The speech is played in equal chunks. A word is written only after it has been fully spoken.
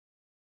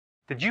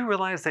Did you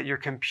realize that your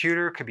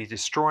computer could be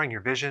destroying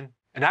your vision?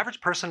 An average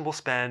person will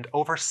spend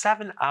over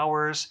 7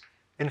 hours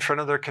in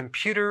front of their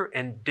computer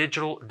and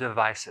digital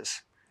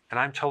devices. And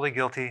I'm totally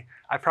guilty.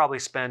 I probably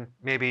spend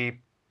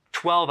maybe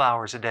 12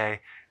 hours a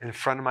day in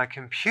front of my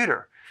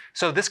computer.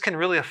 So this can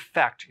really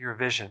affect your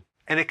vision.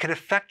 And it can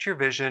affect your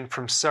vision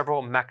from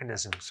several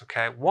mechanisms,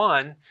 okay?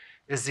 One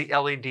is the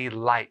LED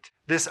light.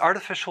 This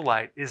artificial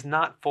light is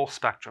not full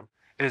spectrum.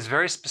 It is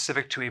very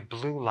specific to a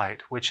blue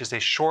light, which is a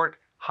short,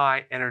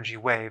 high energy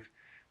wave,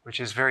 which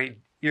is very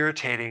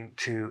irritating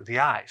to the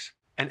eyes.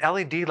 And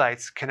LED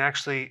lights can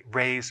actually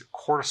raise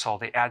cortisol.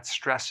 They add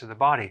stress to the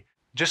body.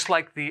 Just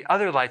like the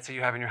other lights that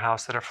you have in your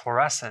house that are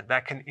fluorescent,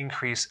 that can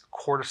increase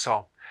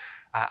cortisol.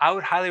 I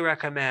would highly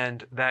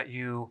recommend that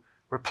you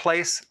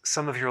replace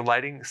some of your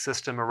lighting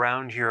system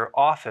around your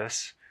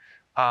office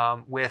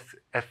with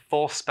a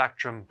full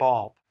spectrum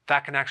bulb.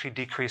 That can actually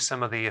decrease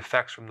some of the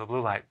effects from the blue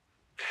light.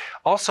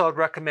 Also, I'd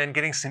recommend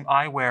getting some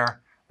eyewear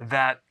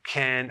that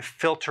can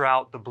filter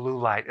out the blue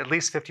light, at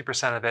least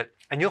 50% of it,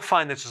 and you'll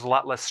find that there's a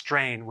lot less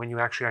strain when you're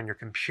actually on your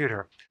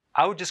computer.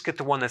 I would just get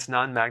the one that's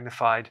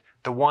non-magnified,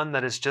 the one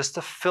that is just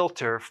a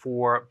filter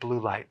for blue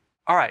light.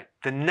 All right,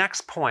 the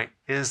next point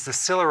is the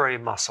ciliary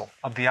muscle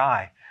of the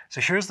eye. So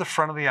here's the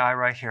front of the eye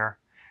right here,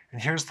 and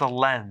here's the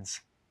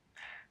lens.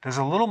 There's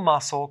a little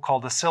muscle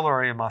called the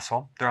ciliary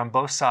muscle, they're on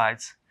both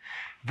sides,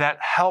 that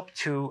help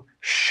to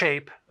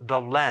shape the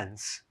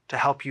lens to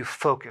help you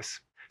focus.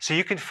 So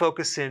you can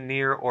focus in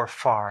near or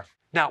far.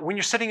 Now, when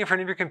you're sitting in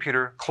front of your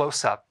computer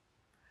close up,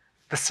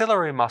 the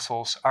ciliary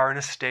muscles are in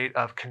a state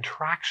of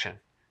contraction.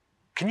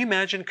 Can you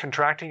imagine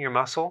contracting your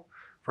muscle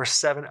for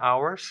 7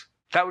 hours?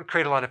 That would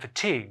create a lot of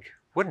fatigue,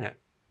 wouldn't it?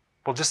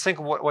 Well, just think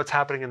of what's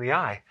happening in the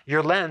eye.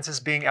 Your lens is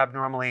being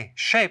abnormally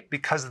shaped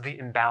because of the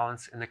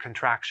imbalance in the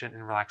contraction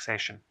and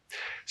relaxation.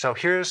 So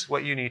here's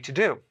what you need to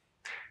do.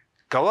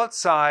 Go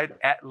outside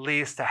at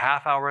least a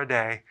half hour a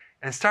day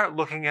and start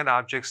looking at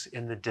objects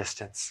in the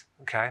distance,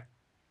 okay?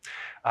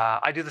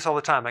 I do this all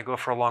the time. I go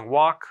for a long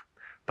walk,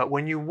 but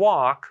when you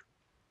walk,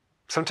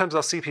 sometimes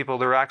I'll see people,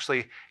 they're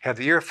actually have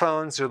the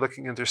earphones, they're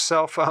looking at their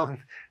cell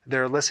phone,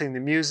 they're listening to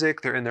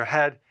music, they're in their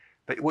head.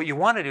 But what you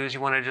want to do is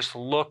you want to just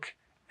look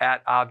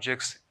at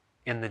objects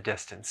in the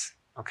distance,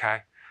 okay?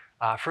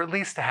 For at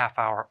least a half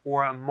hour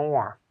or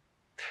more.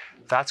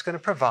 That's going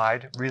to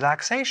provide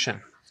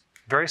relaxation.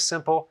 Very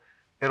simple.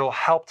 It'll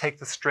help take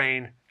the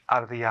strain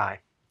out of the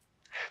eye.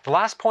 The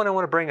last point I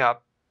want to bring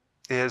up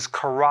is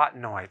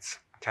carotenoids,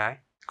 okay?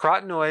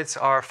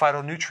 Carotenoids are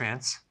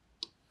phytonutrients.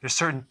 There's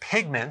certain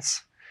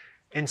pigments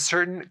in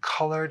certain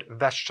colored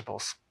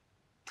vegetables.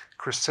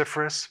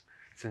 Cruciferous,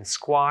 it's in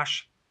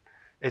squash.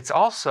 It's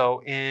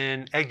also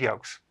in egg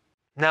yolks.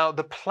 Now,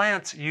 the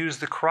plants use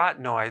the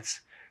carotenoids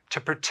to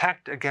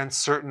protect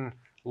against certain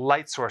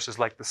light sources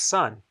like the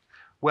sun.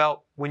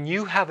 Well, when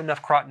you have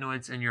enough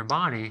carotenoids in your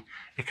body,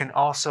 it can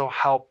also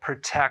help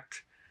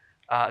protect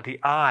the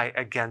eye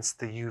against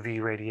the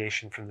UV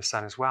radiation from the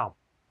sun as well.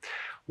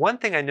 One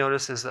thing I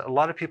notice is that a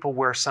lot of people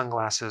wear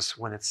sunglasses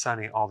when it's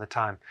sunny all the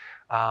time.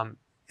 And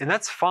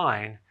that's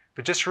fine,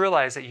 but just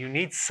realize that you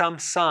need some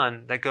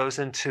sun that goes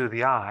into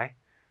the eye,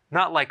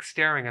 not like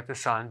staring at the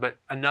sun, but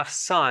enough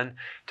sun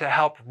to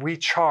help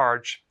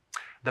recharge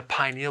the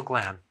pineal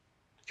gland.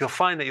 You'll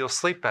find that you'll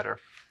sleep better.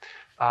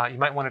 You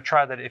might want to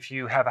try that if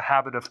you have a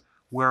habit of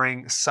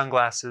wearing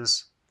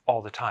sunglasses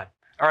all the time.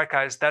 All right,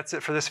 guys, that's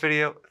it for this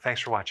video.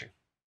 Thanks for watching.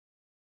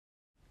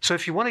 So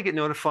if you want to get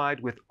notified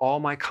with all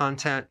my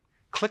content,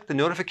 click the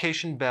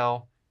notification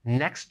bell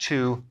next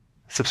to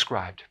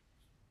subscribed.